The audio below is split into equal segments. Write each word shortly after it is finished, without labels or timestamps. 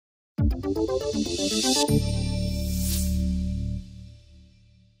So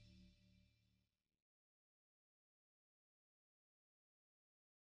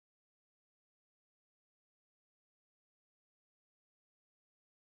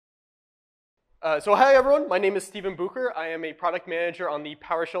hi everyone, my name is Stephen Bucher. I am a product manager on the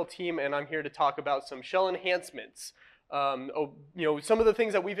PowerShell team, and I'm here to talk about some shell enhancements. Some of the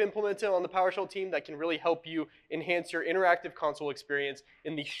things that we've implemented on the PowerShell team that can really help you enhance your interactive console experience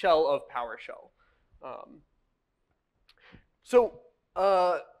in the shell of PowerShell. So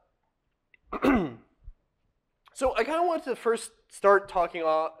I kind of wanted to first start talking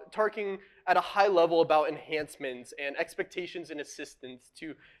at a high level about enhancements and expectations and assistance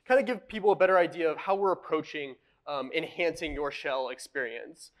to kind of give people a better idea of how we're approaching enhancing your shell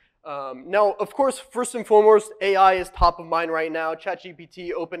experience. Now, of course, first and foremost, AI is top of mind right now. ChatGPT,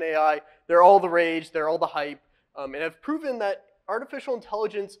 OpenAI, they're all the rage, they're all the hype, and have proven that artificial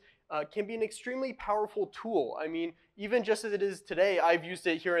intelligence can be an extremely powerful tool. I mean, even just as it is today, I've used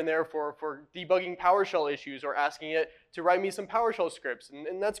it here and there for debugging PowerShell issues or asking it to write me some PowerShell scripts,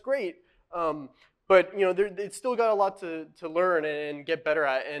 and that's great. But it's still got a lot to learn and get better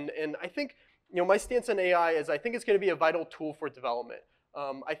at. And I think my stance on AI is I think it's going to be a vital tool for development.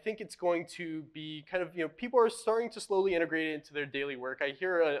 I think it's going to be kind of, people are starting to slowly integrate it into their daily work. I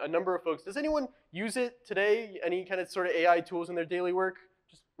hear a number of folks. Does anyone use it today? Any kind of sort of AI tools in their daily work?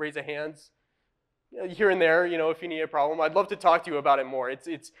 Just raise a hands. Here and there, if you need a problem. I'd love to talk to you about it more.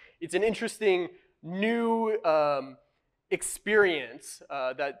 It's an interesting new experience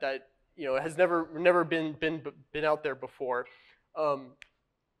that has never been out there before.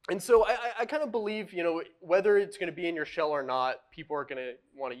 And so I kind of believe, whether it's going to be in your shell or not, people are going to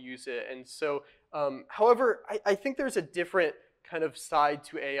want to use it. And so, however, I think there's a different kind of side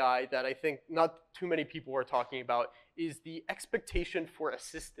to AI that I think not too many people are talking about, is the expectation for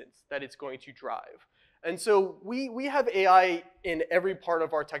assistance that it's going to drive. And so we have AI in every part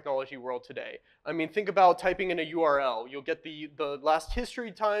of our technology world today. I mean, think about typing in a URL. You'll get the last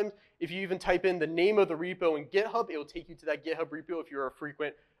history time. If you even type in the name of the repo in GitHub, it will take you to that GitHub repo if you're a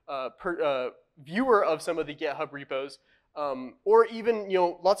frequent viewer of some of the GitHub repos. Or even,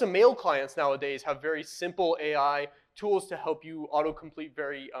 lots of mail clients nowadays have very simple AI tools to help you autocomplete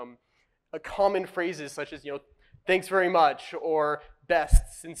very common phrases such as, thanks very much, or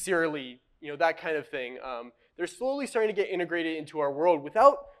best, sincerely, that kind of thing. They're slowly starting to get integrated into our world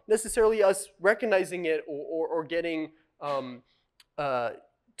without necessarily us recognizing it or getting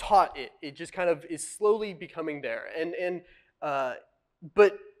taught it. It just kind of is slowly becoming there.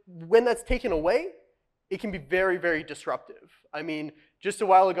 But when that's taken away, it can be very, very disruptive. I mean, just a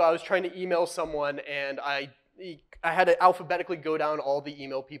while ago, I was trying to email someone, and I had to alphabetically go down all the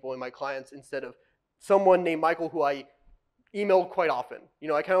email people in my clients instead of someone named Michael who I email quite often.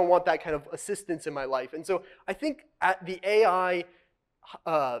 I kind of want that kind of assistance in my life. And so I think the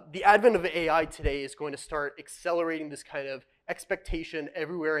advent of AI today is going to start accelerating this kind of expectation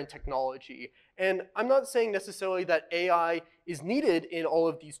everywhere in technology. And I'm not saying necessarily that AI is needed in all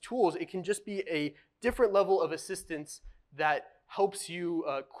of these tools. It can just be a different level of assistance that helps you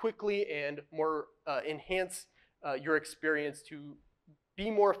quickly and more enhance your experience to be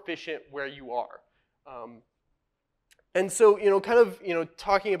more efficient where you are. And so,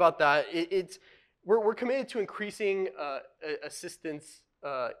 talking about that, we're committed to increasing assistance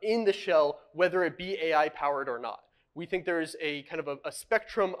in the shell, whether it be AI powered or not. We think there's a kind of a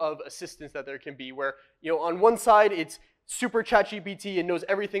spectrum of assistance that there can be, where on one side it's super ChatGPT and knows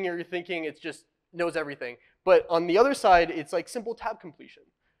everything you're thinking. It just knows everything. But on the other side, it's like simple tab completion.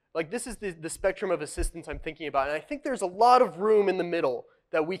 Like, this is the spectrum of assistance I'm thinking about, and I think there's a lot of room in the middle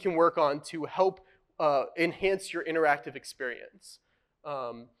that we can work on to help enhance your interactive experience.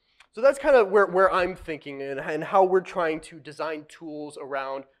 So that's kind of where I'm thinking and how we're trying to design tools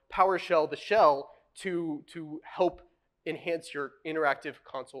around PowerShell, the shell, to help enhance your interactive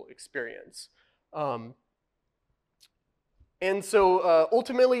console experience. And so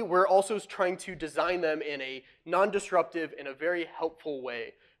ultimately, we're also trying to design them in a non-disruptive and a very helpful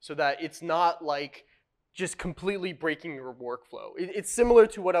way so that it's not like just completely breaking your workflow. It's similar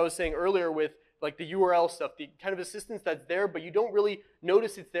to what I was saying earlier with like the URL stuff, the kind of assistance that's there, but you don't really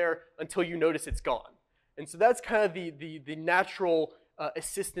notice it's there until you notice it's gone. And so that's kind of the natural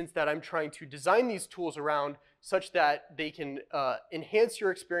assistance that I'm trying to design these tools around, such that they can enhance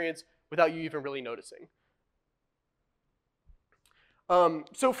your experience without you even really noticing.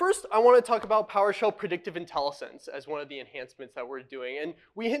 So first, I want to talk about PowerShell Predictive IntelliSense as one of the enhancements that we're doing. And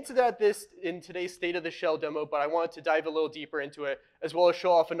we hinted at this in today's State of the Shell demo, but I wanted to dive a little deeper into it, as well as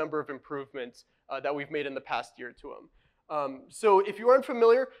show off a number of improvements that we've made in the past year to them. So if you aren't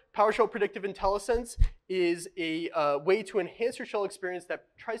familiar, PowerShell Predictive IntelliSense is a way to enhance your shell experience that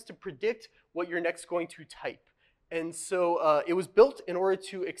tries to predict what you're next going to type. And so it was built in order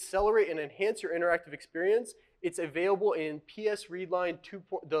to accelerate and enhance your interactive experience. It's available in PS Readline 2.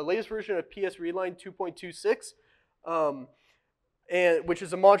 The latest version of PS Readline 2.26, which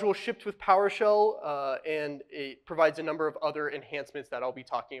is a module shipped with PowerShell, and it provides a number of other enhancements that I'll be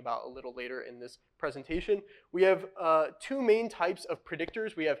talking about a little later in this presentation. We have two main types of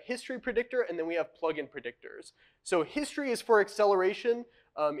predictors. We have history predictor, and then we have plugin predictors. So history is for acceleration.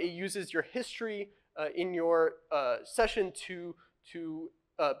 It uses your history in your session to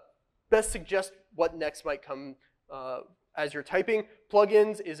best suggest what next might come as you're typing.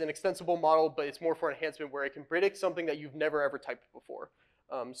 Plugins is an extensible model, but it's more for enhancement where it can predict something that you've never ever typed before.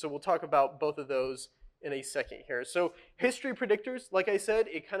 So we'll talk about both of those in a second here. So history predictors, like I said,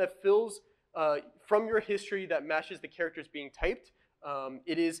 it kind of fills from your history that matches the characters being typed.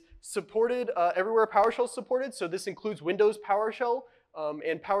 It is supported everywhere PowerShell is supported, so this includes Windows PowerShell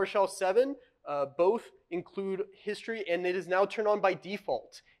and PowerShell 7. Both include history, and it is now turned on by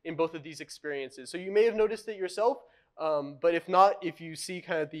default in both of these experiences. So you may have noticed it yourself, but if not, if you see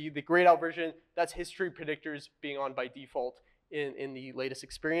kind of the grayed out version, that's history predictors being on by default in the latest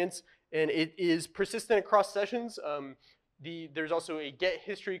experience. And it is persistent across sessions. There's also a get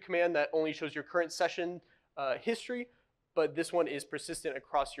history command that only shows your current session history, but this one is persistent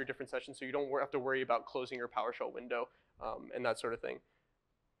across your different sessions, so you don't have to worry about closing your PowerShell window and that sort of thing.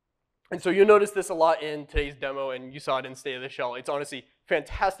 And so you'll notice this a lot in today's demo, and you saw it in State of the Shell. It's honestly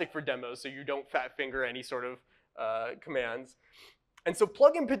fantastic for demos, so you don't fat finger any sort of commands. And so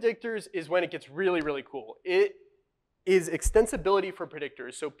plugin predictors is when it gets really, really cool. It is extensibility for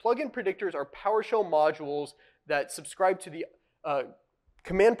predictors. So plugin predictors are PowerShell modules that subscribe to the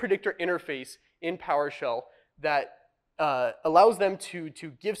command predictor interface in PowerShell that allows them to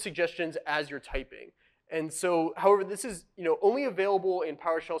give suggestions as you're typing. And so, however, this is only available in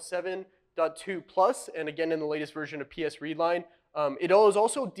PowerShell 7.2 plus, and again in the latest version of PS Readline. It is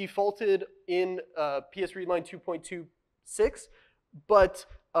also defaulted in PS Readline 2.26, but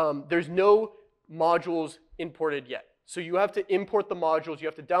there's no modules imported yet. So you have to import the modules. You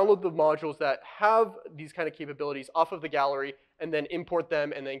have to download the modules that have these kind of capabilities off of the gallery, and then import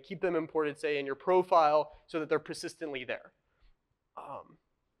them, and then keep them imported, say, in your profile, so that they're persistently there.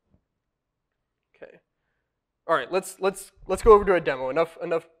 Okay. All right, let's go over to a demo. Enough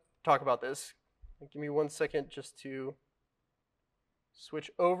talk about this. Give me 1 second just to switch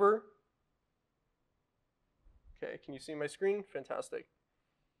over. Okay, can you see my screen? Fantastic.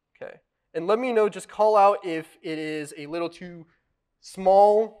 Okay, and let me know, just call out if it is a little too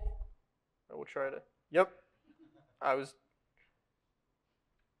small. I will try to, yep. Is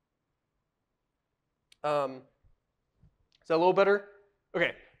that a little better?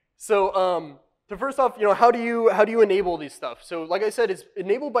 Okay, so first off, how do you enable these stuff? So like I said, it's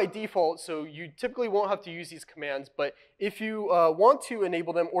enabled by default, so you typically won't have to use these commands, but if you want to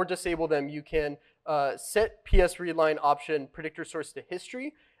enable them or disable them, you can set PS Readline option predictor source to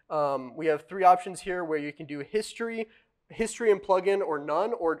history. We have 3 options here where you can do history and plugin, or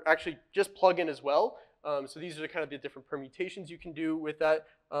none, or actually just plugin as well. So these are kind of the different permutations you can do with that.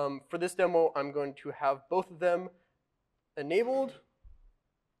 For this demo, I'm going to have both of them enabled.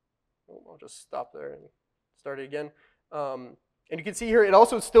 I'll just stop there and start it again. And you can see here, it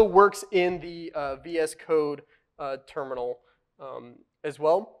also still works in the VS Code terminal as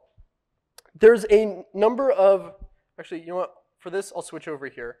well. There's a number of, actually, you know what? For this, I'll switch over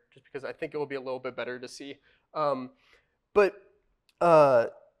here, just because I think it will be a little bit better to see. But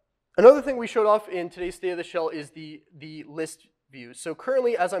another thing we showed off in today's State of the Shell is the list view. So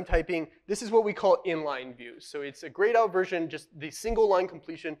currently, as I'm typing, this is what we call inline views. So it's a grayed out version, just the single line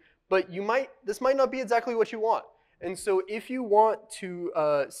completion. But this might not be exactly what you want. And so if you want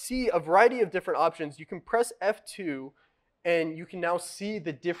to see a variety of different options, you can press F2, and you can now see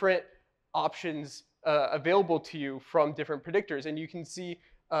the different options available to you from different predictors. And you can see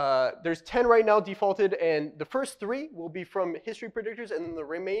there's 10 right now defaulted, and the first 3 will be from history predictors, and then the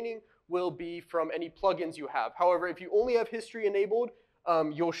remaining will be from any plugins you have. However, if you only have history enabled,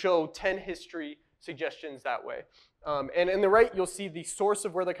 you'll show 10 history suggestions that way. And in the right, you'll see the source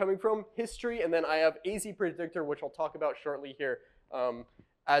of where they're coming from, history, and then I have AZ predictor, which I'll talk about shortly here,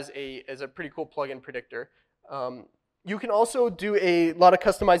 as a pretty cool plugin predictor. You can also do a lot of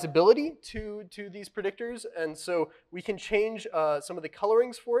customizability to these predictors, and so we can change some of the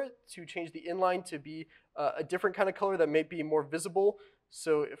colorings for it to change the inline to be a different kind of color that may be more visible.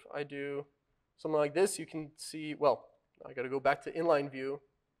 So if I do something like this, you can see, well, I got to go back to inline view.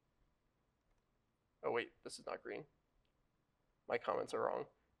 Oh wait, this is not green. my comments are wrong.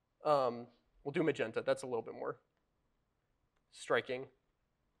 We'll do magenta. That's a little bit more striking.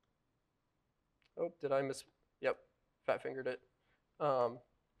 Oh, did I miss? Yep, fat fingered it.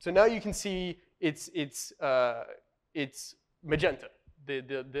 So now you can see it's magenta,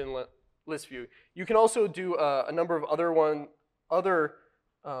 the list view. You can also do a number of other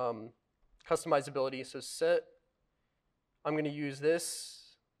customizability. So set, I'm going to use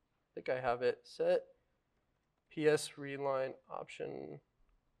this. I think I have it. Set PS readline option.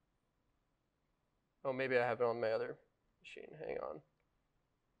 Oh, maybe I have it on my other machine. Hang on.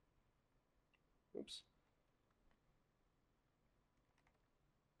 Oops.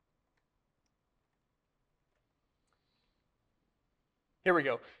 Here we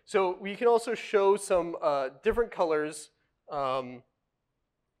go. So we can also show some different colors,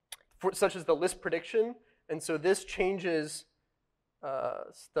 such as the list prediction. And so this changes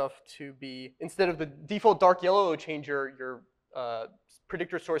stuff to be, instead of the default dark yellow, it will change your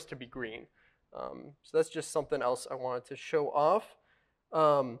predictor source to be green. So that's just something else I wanted to show off.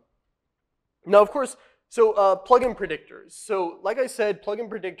 Now, of course, so plugin predictors. So like I said, plugin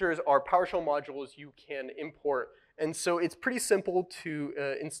predictors are PowerShell modules you can import. And so it's pretty simple to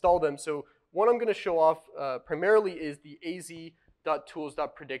install them. So what I'm going to show off primarily is the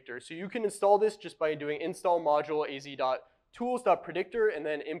az.tools.predictor. So you can install this just by doing install module az.tools.predictor and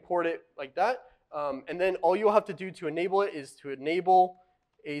then import it like that. And then all you'll have to do to enable it is to enable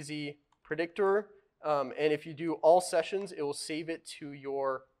az.predictor. And if you do all sessions, it will save it to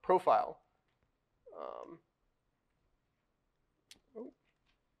your profile. Oh,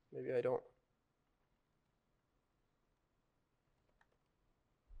 maybe I don't.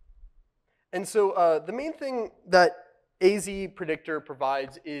 And so the main thing that AZ Predictor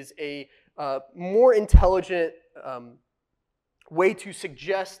provides is a more intelligent way to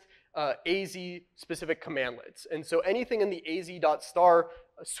suggest AZ-specific cmdlets. And so anything in the az.star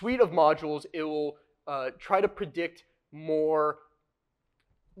suite of modules, it will try to predict more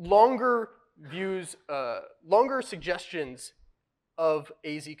longer views, longer suggestions of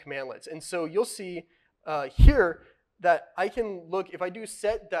AZ commandlets. And so you'll see here that I can look, if I do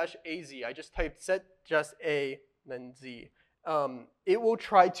set-az, I just type set-a, then z, it will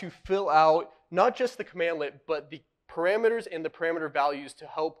try to fill out not just the commandlet, but the parameters and the parameter values to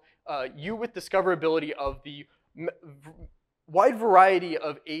help you with discoverability of the wide variety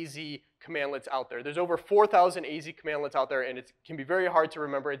of AZ commandlets out there. There's over 4,000 AZ commandlets out there, and it can be very hard to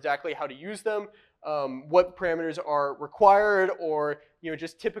remember exactly how to use them, what parameters are required, or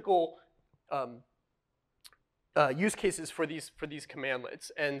just typical use cases for these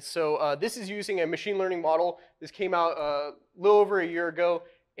commandlets. And so this is using a machine learning model. This came out a little over a year ago,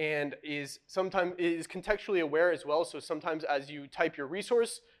 and is contextually aware as well. So sometimes as you type your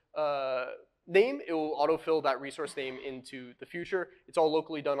resource name, it will autofill that resource name into the future. It's all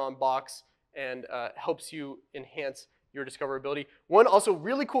locally done on Box and helps you enhance your discoverability. One also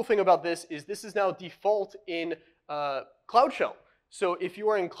really cool thing about this is now default in Cloud Shell. So if you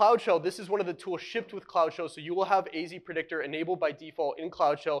are in Cloud Shell, this is one of the tools shipped with Cloud Shell. So you will have AZ Predictor enabled by default in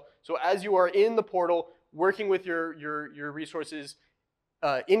Cloud Shell. So as you are in the portal working with your resources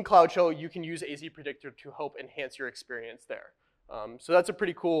in Cloud Shell, you can use AZ Predictor to help enhance your experience there. So that's a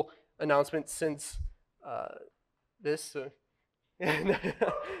pretty cool announcement since this.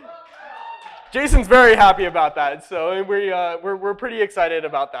 Jason's very happy about that, so we're pretty excited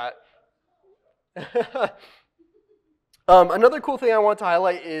about that. Another cool thing I want to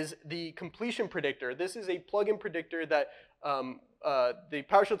highlight is the completion predictor. This is a plugin predictor that the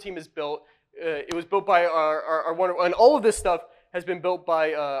PowerShell team has built. It was built by our wonderful, and all of this stuff has been built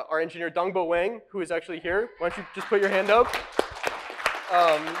by our engineer Dongbo Wang, who is actually here. Why don't you just put your hand up?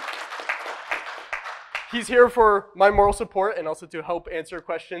 He's here for my moral support and also to help answer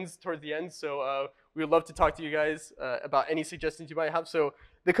questions towards the end. So we would love to talk to you guys about any suggestions you might have. So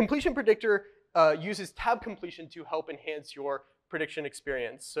the completion predictor uses tab completion to help enhance your prediction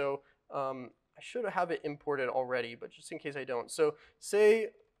experience. So I should have it imported already, but just in case I don't. So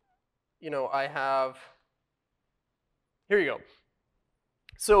say, I have, here you go.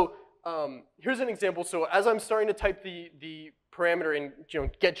 So here's an example. So as I'm starting to type the parameter in,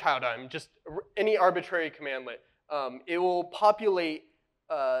 get child time, just any arbitrary commandlet, it will populate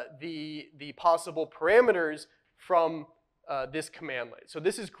the possible parameters from this commandlet. So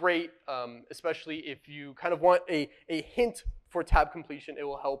this is great, especially if you kind of want a hint for tab completion. It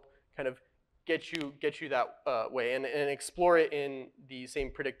will help kind of get you that way and explore it in the same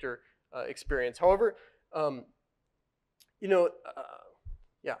predictor experience. However,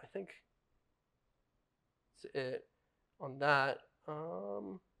 yeah, I think that's it on that.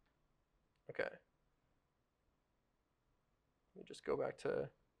 Okay. me just go back to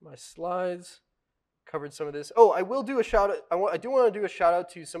my slides. Covered some of this. Oh, I will do a shout out. I do want to do a shout out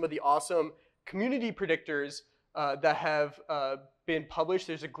to some of the awesome community predictors that have been published.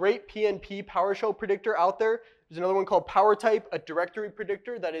 There's a great PNP PowerShell predictor out there. There's another one called PowerType, a directory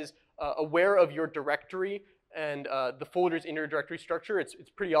predictor that is aware of your directory and the folders in your directory structure. It's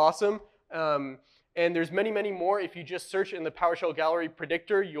pretty awesome. And there's many, many more. If you just search in the PowerShell gallery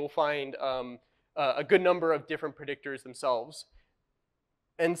predictor, you'll find a good number of different predictors themselves.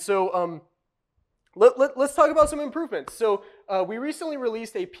 And so let's talk about some improvements. So we recently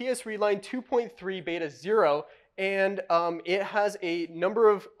released a PS Readline 2.3 Beta 0, and it has a number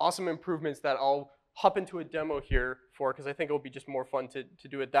of awesome improvements that I'll hop into a demo here for, because I think it'll be just more fun to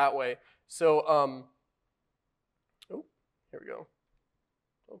do it that way. So, oh, here we go.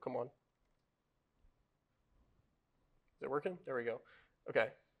 Oh, come on. Is it working? There we go. Okay.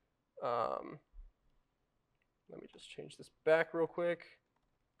 Let me just change this back real quick.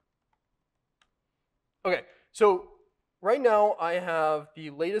 Okay, so right now I have the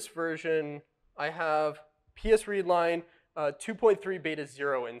latest version. I have PS Readline 2.3 Beta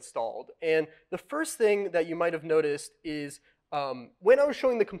 0 installed. And the first thing that you might have noticed is when I was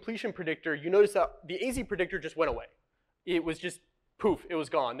showing the completion predictor, you notice that the AZ predictor just went away. It was just poof, it was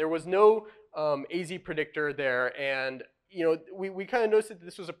gone. There was no AZ predictor there, and you know, we kind of noticed that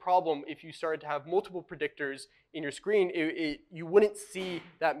this was a problem. If you started to have multiple predictors in your screen, you wouldn't see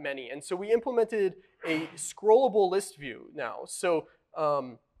that many. And so we implemented a scrollable list view now. So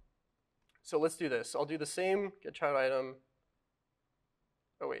so let's do this. I'll do the same, get child item.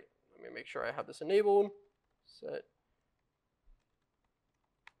 Oh wait, let me make sure I have this enabled. Set.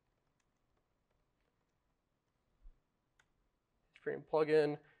 Frame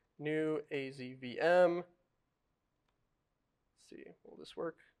plugin, new AZVM. See, will this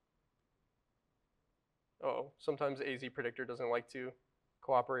work? Oh, sometimes AZ predictor doesn't like to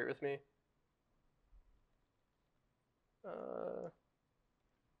cooperate with me.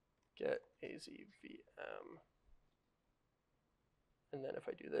 Get AZVM. And then if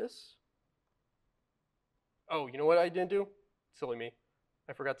I do this, oh, you know what I didn't do? Silly me.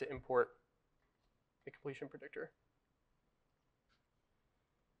 I forgot to import the completion predictor.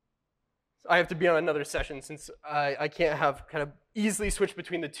 I have to be on another session since I can't have kind of easily switch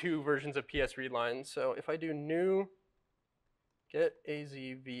between the two versions of PS Readline. So if I do new get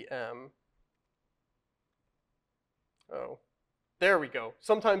AZVM, oh, there we go.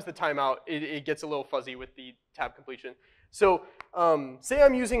 Sometimes the timeout, it gets a little fuzzy with the tab completion. So say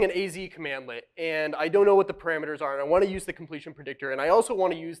I'm using an AZ commandlet and I don't know what the parameters are and I want to use the completion predictor and I also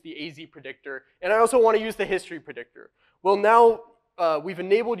want to use the AZ predictor and I also want to use the history predictor. Well, now we've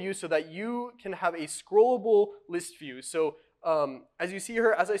enabled you so that you can have a scrollable list view. So as you see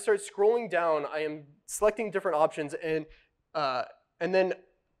here, as I start scrolling down, I am selecting different options, and then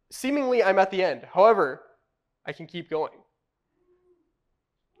seemingly I'm at the end. However, I can keep going.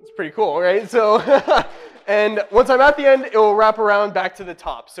 It's pretty cool, right? So, and once I'm at the end, it will wrap around back to the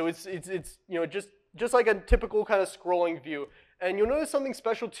top. So it's you know, just like a typical kind of scrolling view. And you'll notice something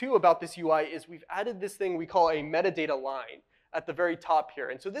special too about this UI is we've added this thing we call a metadata line at the very top here.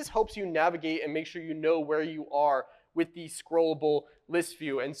 And so this helps you navigate and make sure you know where you are with the scrollable list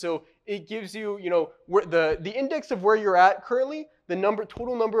view. And so it gives you, you know, where the index of where you're at currently, the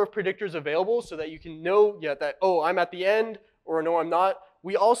total number of predictors available so that you can know, yeah, that, oh, I'm at the end, or no, I'm not.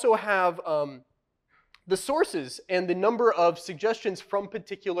 We also have the sources and the number of suggestions from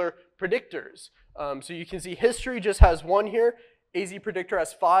particular predictors. So you can see history just has 1 here. AZ predictor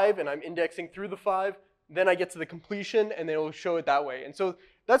has 5, and I'm indexing through the 5. Then I get to the completion, and then it'll show it that way. And so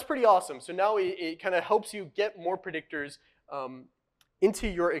that's pretty awesome. So now it kind of helps you get more predictors into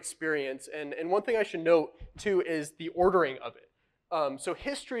your experience. And one thing I should note, too, is the ordering of it. So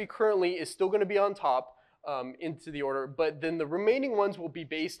history currently is still going to be on top into the order, but then the remaining ones will be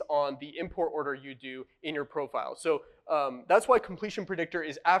based on the import order you do in your profile. So that's why completion predictor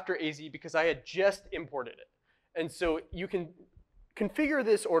is after AZ, because I had just imported it. And so you can configure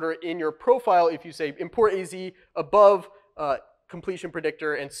this order in your profile if you say import AZ above completion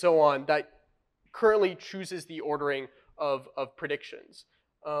predictor and so on. That currently chooses the ordering of predictions.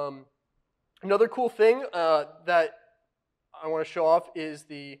 Another cool thing that I want to show off is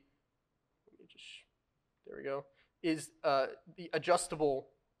there we go, is the adjustable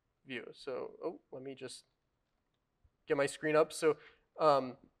view. So, oh, let me just get my screen up. So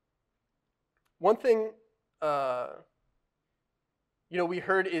one thing you know, we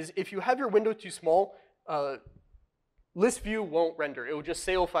heard is if you have your window too small, list view won't render. It will just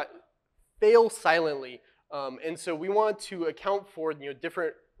fail silently. And so we want to account for, you know,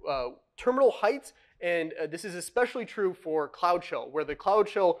 different terminal heights And this is especially true for Cloud Shell, where the Cloud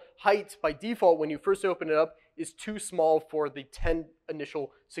Shell height by default when you first open it up is too small for the 10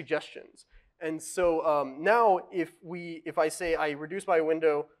 initial suggestions. And so now if I say I reduce my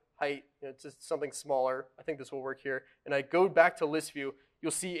window height to something smaller, I think this will work here, and I go back to list view,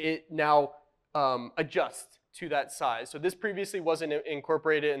 you'll see it now adjust to that size. So this previously wasn't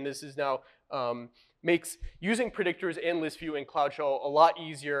incorporated, and this is now makes using predictors and list view in Cloud Shell a lot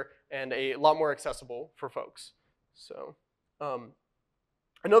easier and a lot more accessible for folks. So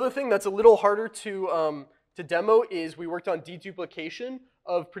another thing that's a little harder to demo is we worked on deduplication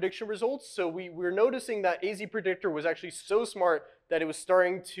of prediction results. So we're noticing that AZ Predictor was actually so smart that it was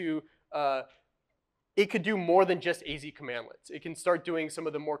starting to it could do more than just AZ commandlets. It can start doing some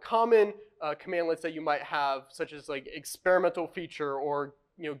of the more common commandlets that you might have, such as like experimental feature or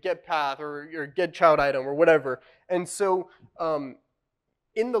get path or get child item or whatever. And so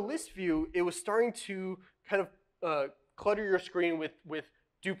in the list view, it was starting to kind of clutter your screen with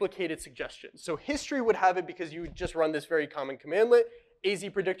duplicated suggestions. So history would have it because you just run this very common commandlet. AZ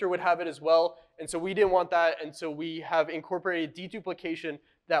Predictor would have it as well. And so we didn't want that. And so we have incorporated deduplication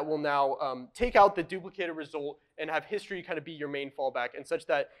that will now take out the duplicated result and have history kind of be your main fallback, and such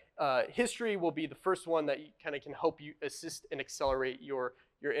that history will be the first one that kind of can help you assist and accelerate your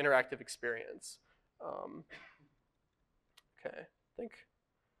interactive experience. Okay, I think.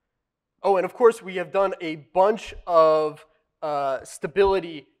 Oh, and of course, we have done a bunch of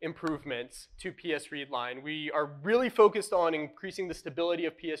stability improvements to PS Readline. We are really focused on increasing the stability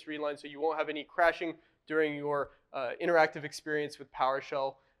of PS Readline so you won't have any crashing during your interactive experience with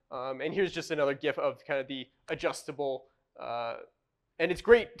PowerShell. And here's just another GIF of kind of the adjustable. And it's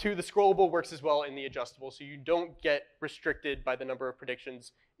great too, the scrollable works as well in the adjustable, so you don't get restricted by the number of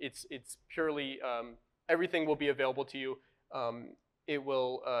predictions. It's purely, everything will be available to you. It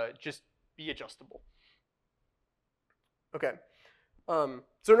will just be adjustable. Okay. So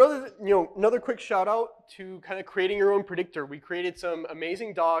another quick shout out to kind of creating your own predictor. We created some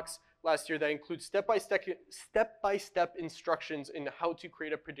amazing docs last year that include step-by-step instructions in how to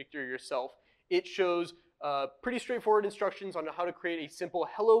create a predictor yourself. It shows pretty straightforward instructions on how to create a simple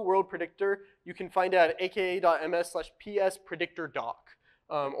hello world predictor. You can find it at aka.ms/pspredictordoc.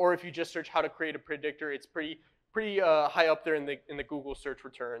 Or if you just search how to create a predictor, it's pretty high up there in the Google search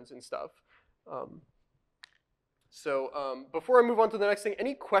returns and stuff. So before I move on to the next thing,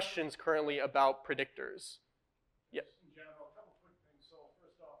 any questions currently about predictors? Yeah. In general, a couple quick things. So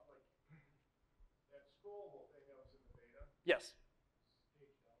first off, like that scrollable thing that was in the beta. Yes.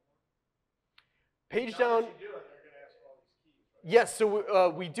 Page Page down. down. If you do it, they're going to ask for all these keys, right? Yes. So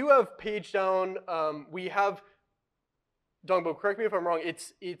we do have page down. We have. Dongbo, correct me if I'm wrong.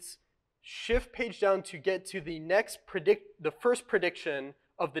 It's shift page down to get to the the first prediction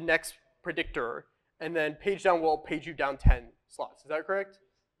of the next predictor. And then page down will page you down 10 slots. Is that correct?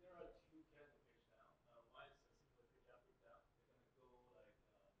 There are two kinds of page down. One is a simple page up, page down. They're going to go like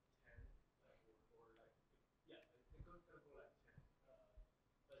 10, or like, yeah, they're going to go like 10.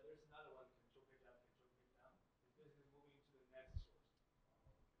 But there's another one, control page up, control page down. It's basically moving to the next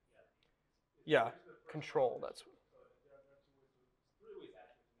source. Yeah, control, that's. So there are three ways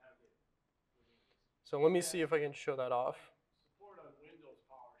actually to navigate. So let me see if I can show that off. Support on Windows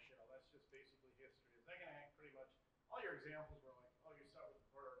PowerShell. That's just basically history. Is that going to act pretty much? All your examples were like, oh, you start with the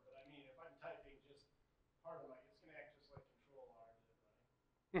verb. But I mean, if I'm typing just part of my, it's going to act just like Control R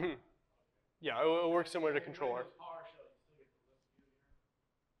did, right? Yeah, it'll work similar to Control R. Windows PowerShell, you still get the list view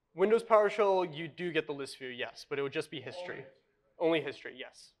here? Windows PowerShell, you do get the list view, yes, but it would just be history. Only history, right? Only history,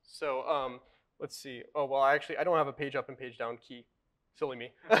 yes. So let's see. Oh, well, actually, I don't have a page up and page down key. Silly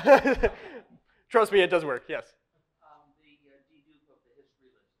me. Trust me, it does work, yes. The dedupe of the history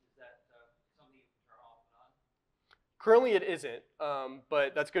list, is that something you can turn off and on? Currently, it isn't,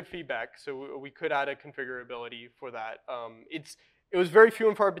 but that's good feedback. So we could add a configurability for that. It was very few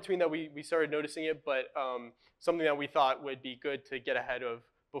and far between that we started noticing it, but something that we thought would be good to get ahead of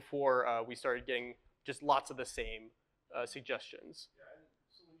before we started getting just lots of the same suggestions. Yeah, and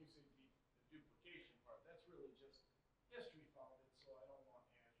so when you say the duplication part, that's really just history founded, so I don't want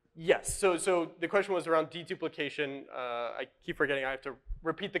Azure. Yes, so the question was around deduplication. I keep forgetting I have to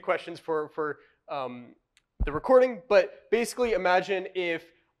repeat the questions for the recording, but basically imagine if,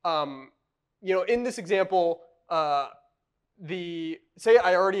 in this example, say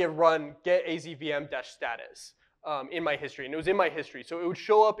I already have run get azvm-status in my history, and it was in my history, so it would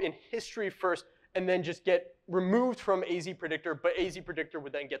show up in history first and then just get removed from AZ Predictor, but AZ Predictor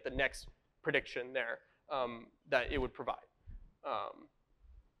would then get the next prediction there that it would provide.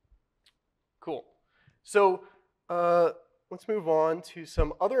 Cool. So let's move on to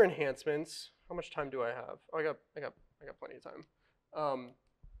some other enhancements. how much time do I have? Oh, I got plenty of time.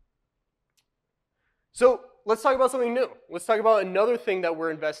 So let's talk about something new. Let's talk about another thing that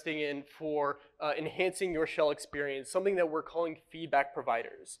we're investing in for enhancing your shell experience, something that we're calling feedback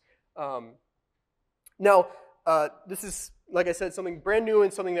providers. Now, this is, like I said, something brand new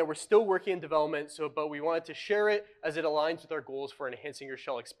and something that we're still working in development, but we wanted to share it as it aligns with our goals for enhancing your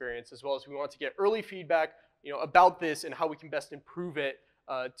shell experience, as well as we want to get early feedback about this and how we can best improve it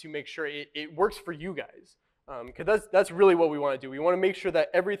to make sure it works for you guys. Because that's really what we want to do. We want to make sure that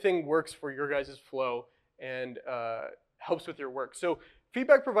everything works for your guys' flow and helps with your work. So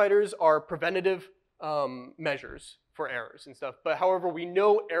feedback providers are preventative measures for errors and stuff. But however, we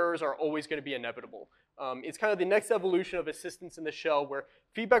know errors are always going to be inevitable. It's kind of the next evolution of assistance in the shell, where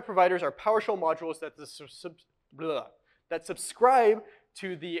feedback providers are PowerShell modules that subscribe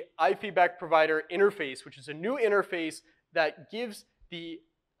to the iFeedback provider interface, which is a new interface that gives the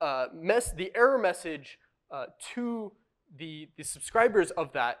error message to the subscribers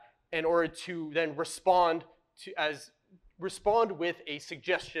of that in order to then respond with a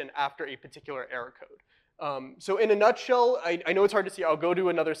suggestion after a particular error code. So in a nutshell, I know it's hard to see. I'll go to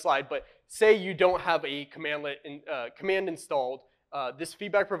another slide, but say you don't have a command installed. This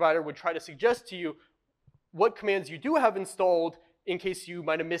feedback provider would try to suggest to you what commands you do have installed in case you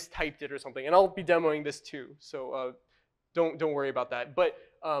might have mistyped it or something. And I'll be demoing this too, so don't worry about that. But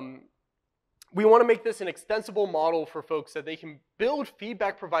we want to make this an extensible model for folks that they can build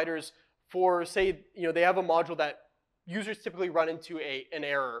feedback providers for, say, they have a module that users typically run into an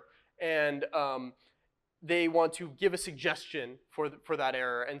error, and they want to give a suggestion for that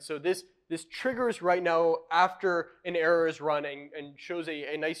error. And so this triggers right now after an error is run and shows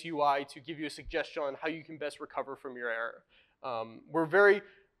a nice UI to give you a suggestion on how you can best recover from your error. We're very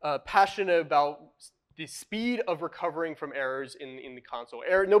passionate about the speed of recovering from errors in the console.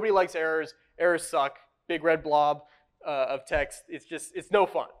 Nobody likes errors. Errors suck. Big red blob of text. It's no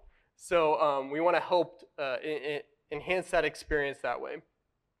fun. So we want to help enhance that experience that way.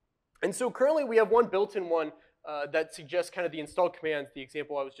 And so currently we have one built-in one that suggests kind of the installed commands, the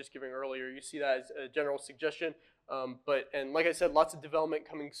example I was just giving earlier. You see that as a general suggestion. And like I said, lots of development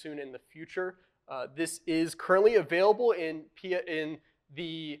coming soon in the future. This is currently available in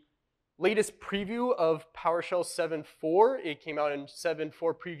the latest preview of PowerShell 7.4. It came out in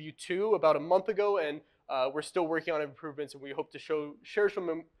 7.4 Preview 2 about a month ago, and we're still working on improvements, and we hope to share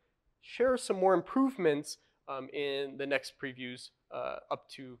some more improvements in the next previews up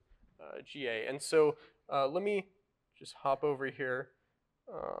to GA. And so let me just hop over here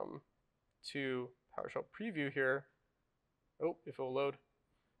to PowerShell Preview here. Oh, if it'll load.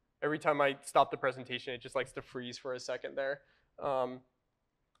 Every time I stop the presentation, it just likes to freeze for a second there.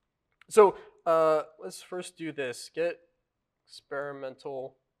 So let's first do this, get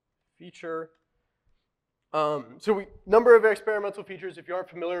experimental feature. Number of experimental features. If you aren't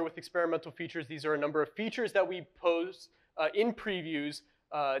familiar with experimental features, these are a number of features that we post in previews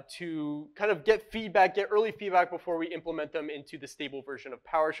to kind of get early feedback before we implement them into the stable version of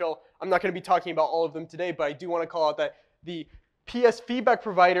PowerShell. I'm not going to be talking about all of them today, but I do want to call out that the PS feedback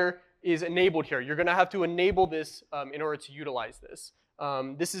provider is enabled here. You're going to have to enable this in order to utilize this.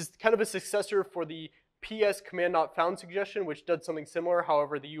 This is kind of a successor for the PS command not found suggestion, which did something similar.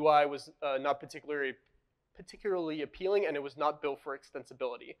 However, the UI was not particularly appealing, and it was not built for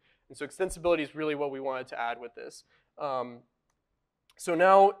extensibility. And so extensibility is really what we wanted to add with this. So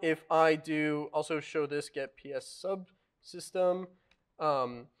now if I do also show this get PS subsystem,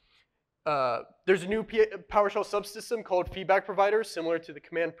 there's a new PowerShell subsystem called feedback provider, similar to the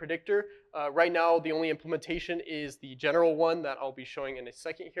command predictor. Right now, the only implementation is the general one that I'll be showing in a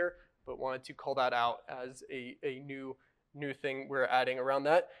second here, but wanted to call that out as a new thing we're adding around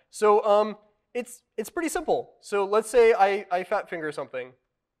that. So it's pretty simple. So let's say I fat finger something.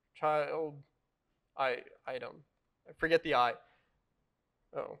 Child item. I forget the I.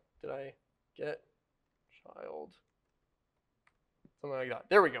 Oh, did I get child? Something like that.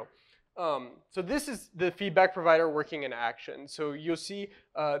 There we go. So this is the feedback provider working in action. So you'll see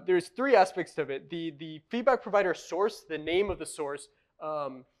there's three aspects of it. The feedback provider source, the name of the source.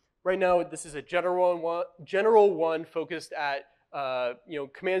 Right now, this is a general one focused at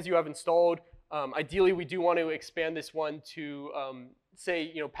commands you have installed. Ideally, we do want to expand this one to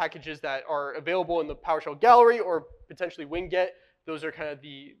say packages that are available in the PowerShell gallery or potentially Winget. Those are kind of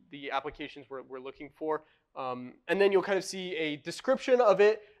the applications we're looking for. And then you'll kind of see a description of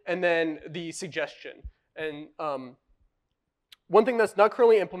it and then the suggestion. And one thing that's not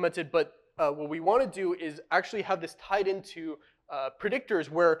currently implemented, but what we want to do is actually have this tied into predictors,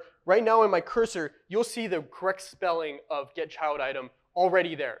 where right now in my cursor, you'll see the correct spelling of get child item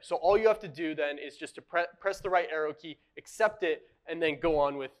already there. So all you have to do then is just to press the right arrow key, accept it, and then go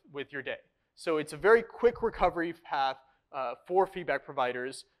on with your day. So it's a very quick recovery path for feedback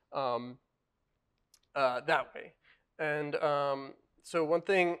providers that way. And so one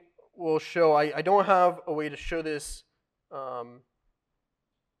thing we'll show, I don't have a way to show this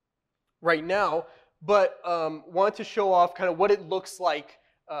right now, but want to show off kind of what it looks like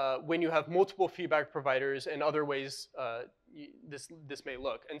when you have multiple feedback providers and other ways this may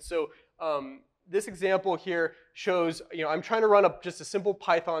look. And so this example here shows, I'm trying to run up just a simple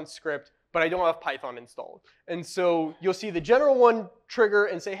Python script, but I don't have Python installed. And so you'll see the general one trigger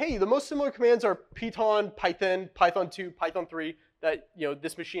and say, hey, the most similar commands are Python, Python 2, Python 3 that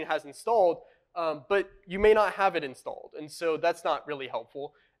this machine has installed, but you may not have it installed. And so that's not really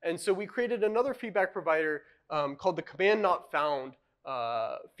helpful. And so we created another feedback provider called the command not found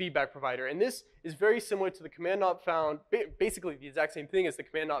feedback provider. And this is very similar to the command not found, basically the exact same thing as the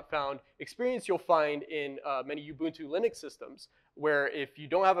command not found experience you'll find in many Ubuntu Linux systems, where if you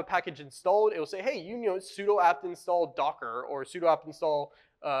don't have a package installed, it will say, hey, sudo apt install Docker or sudo apt install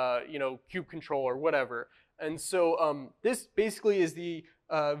kube control or whatever. And so this basically is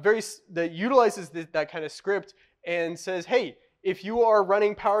that utilizes that kind of script and says, hey, if you are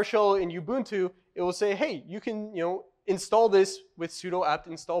running PowerShell in Ubuntu, it will say, hey, you can install this with sudo apt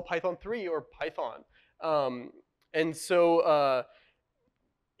install Python 3 or Python. And so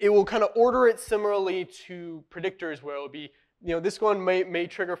it will kind of order it similarly to predictors, where it will be, this one may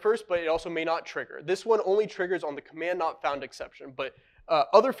trigger first, but it also may not trigger. This one only triggers on the command not found exception, but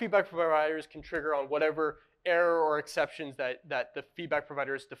other feedback providers can trigger on whatever error or exceptions that the feedback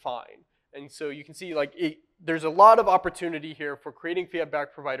providers define. And so you can see there's a lot of opportunity here for creating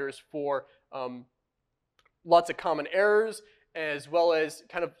feedback providers for lots of common errors, as well as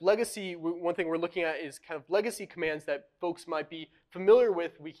kind of legacy. One thing we're looking at is kind of legacy commands that folks might be familiar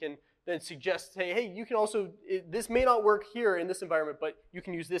with. We can then suggest, hey, you can also, this may not work here in this environment, but you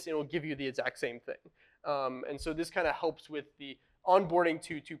can use this and it will give you the exact same thing. And so this kind of helps with the onboarding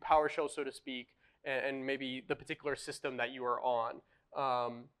to PowerShell, so to speak, and maybe the particular system that you are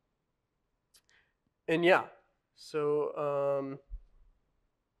on. And yeah, so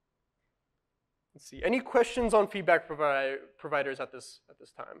let's see. Any questions on feedback providers at this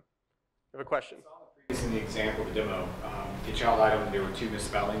time? I have a question. In the example, the demo, the child item, there were 2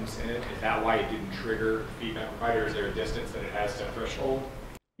 misspellings in it. Is that why it didn't trigger feedback provider? Is there a distance that it has to threshold?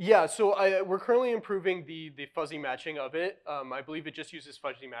 Yeah, so we're currently improving the fuzzy matching of it. I believe it just uses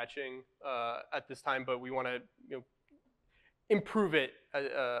fuzzy matching at this time, but we want to improve it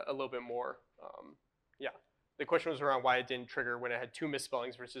a little bit more. Yeah, the question was around why it didn't trigger when it had 2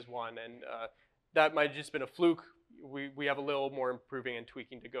 misspellings versus 1, and that might have just been a fluke. We have a little more improving and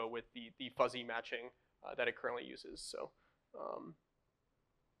tweaking to go with the fuzzy matching that it currently uses. So,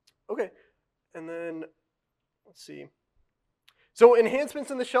 okay, and then let's see. So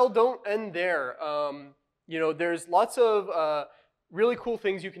enhancements in the shell don't end there. There's lots of really cool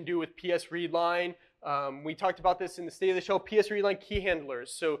things you can do with PS readline. We talked about this in the state of the shell, PS readline key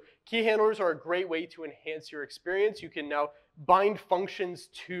handlers. So key handlers are a great way to enhance your experience. You can now bind functions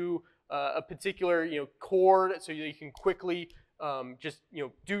to a particular core, so you can quickly just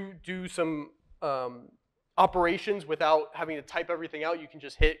do some operations without having to type everything out. You can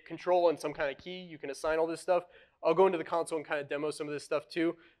just hit control and some kind of key. You can assign all this stuff. I'll go into the console and kind of demo some of this stuff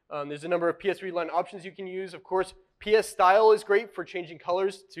too. There's a number of PS readline options you can use. Of course, PS style is great for changing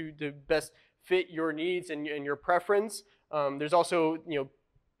colors to best fit your needs and your preference. There's also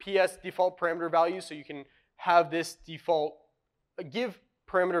PS default parameter values, so you can have this default give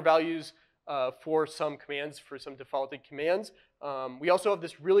parameter values for some commands, for some defaulted commands. We also have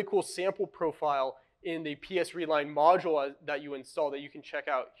this really cool sample profile in the PS readline module that you install that you can check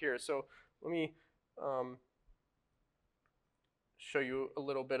out here. So let me show you a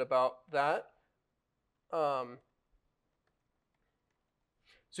little bit about that. So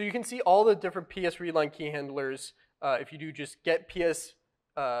you can see all the different PS readline key handlers. If you do just get PS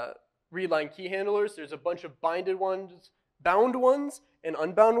readline key handlers, there's a bunch of bound ones, and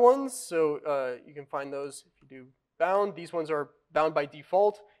unbound ones. So you can find those if you do bound. These ones are bound by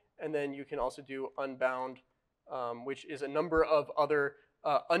default. And then you can also do unbound, which is a number of other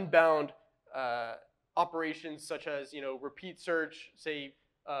unbound operations, such as repeat search, say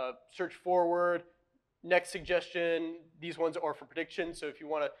search forward, next suggestion. These ones are for prediction. So if you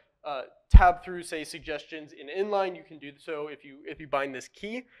want to tab through, say, suggestions in inline, you can do so if you bind this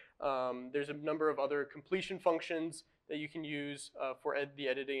key. There's a number of other completion functions that you can use for the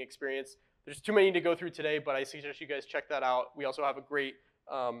editing experience. There's too many to go through today, but I suggest you guys check that out. We also have a great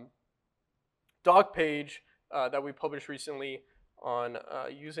doc page that we published recently on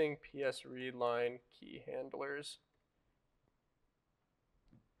using PS readline key handlers.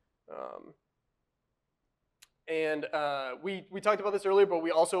 We talked about this earlier, but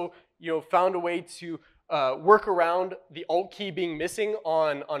we also found a way to work around the Alt key being missing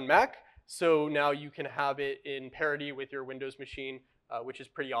on Mac. So now you can have it in parity with your Windows machine, which is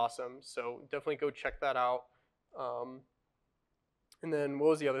pretty awesome. So definitely go check that out. And then what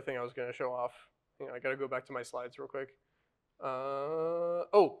was the other thing I was going to show off? Hang on, I got to go back to my slides real quick.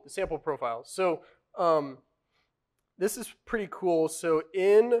 Oh, the sample profile. So this is pretty cool. So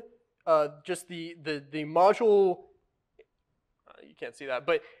in just the module, you can't see that,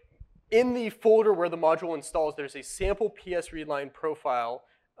 but in the folder where the module installs, there's a sample PS readline profile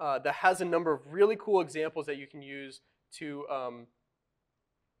that has a number of really cool examples that you can use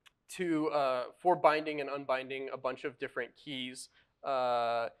for binding and unbinding a bunch of different keys.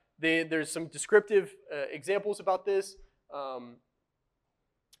 There's some descriptive examples about this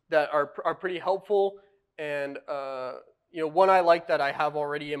that are pretty helpful, and one I like that I have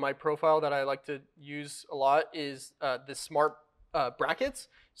already in my profile that I like to use a lot is the smart brackets.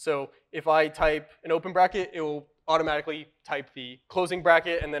 So if I type an open bracket, it will automatically type the closing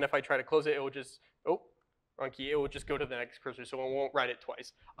bracket, and then if I try to close it, it will just, wrong key, it will just go to the next cursor, so it won't write it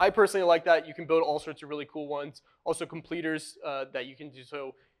twice. I personally like that. You can build all sorts of really cool ones. Also completers that you can do.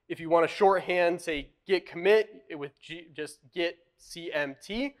 So if you want to shorthand, say git commit with just git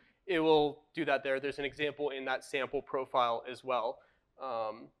cmt, it will do that there. There's an example in that sample profile as well.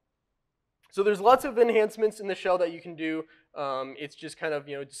 So there's lots of enhancements in the shell that you can do. It's just kind of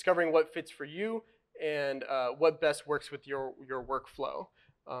discovering what fits for you and what best works with your workflow.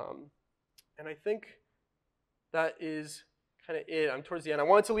 And I think that is kind of it. I'm towards the end. I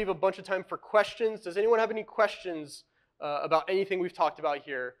wanted to leave a bunch of time for questions. Does anyone have any questions about anything we've talked about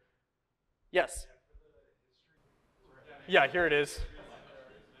here? Yes? Yeah, here it is.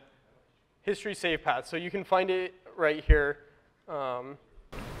 History save path. So you can find it right here. One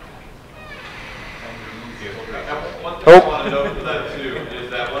thing I want to note for that too is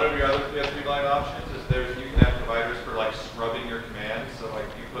that one of your other PS line options is you can have providers for like scrubbing your commands. So like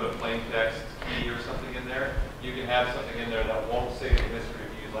you put a plain text key or something in there, you can have something in there that won't save the history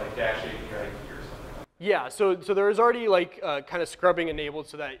if you use like -8 or something. Yeah, so there is already like kind of scrubbing enabled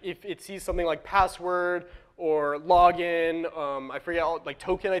so that if it sees something like password or login, I forget, like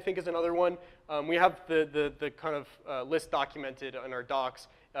token I think is another one. We have the kind of list documented in our docs.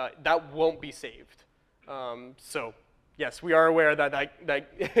 That won't be saved. So yes, we are aware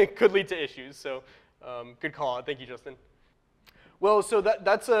that could lead to issues. So good call out. Thank you, Justin. Well, so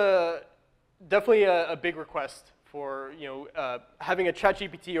that's definitely a big request for having a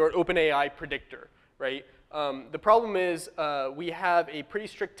ChatGPT or an OpenAI predictor, right? The problem is we have a pretty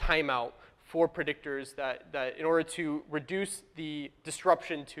strict timeout for predictors that in order to reduce the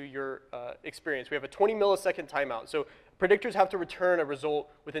disruption to your experience, we have a 20 millisecond timeout. So predictors have to return a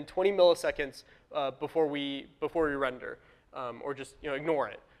result within 20 milliseconds before we render, or just ignore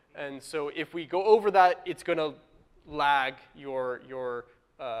it. And so if we go over that, it's going to lag your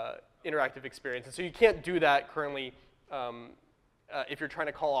interactive experience. And so you can't do that currently if you're trying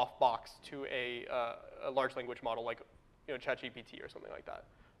to call off box to a large language model like ChatGPT or something like that.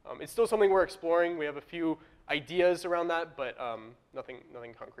 It's still something we're exploring. We have a few ideas around that, but nothing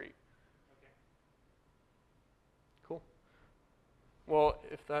concrete. Okay. Cool. Well,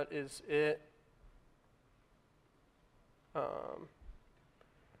 if that is it,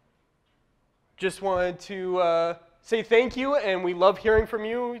 just wanted to say thank you, and we love hearing from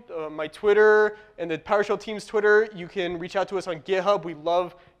you. My Twitter and the PowerShell team's Twitter, you can reach out to us on GitHub. We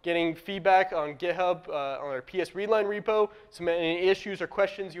love getting feedback on GitHub on our PS readline repo. So any issues or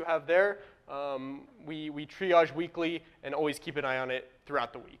questions you have there, we triage weekly and always keep an eye on it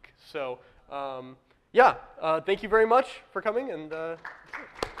throughout the week. So yeah, thank you very much for coming, and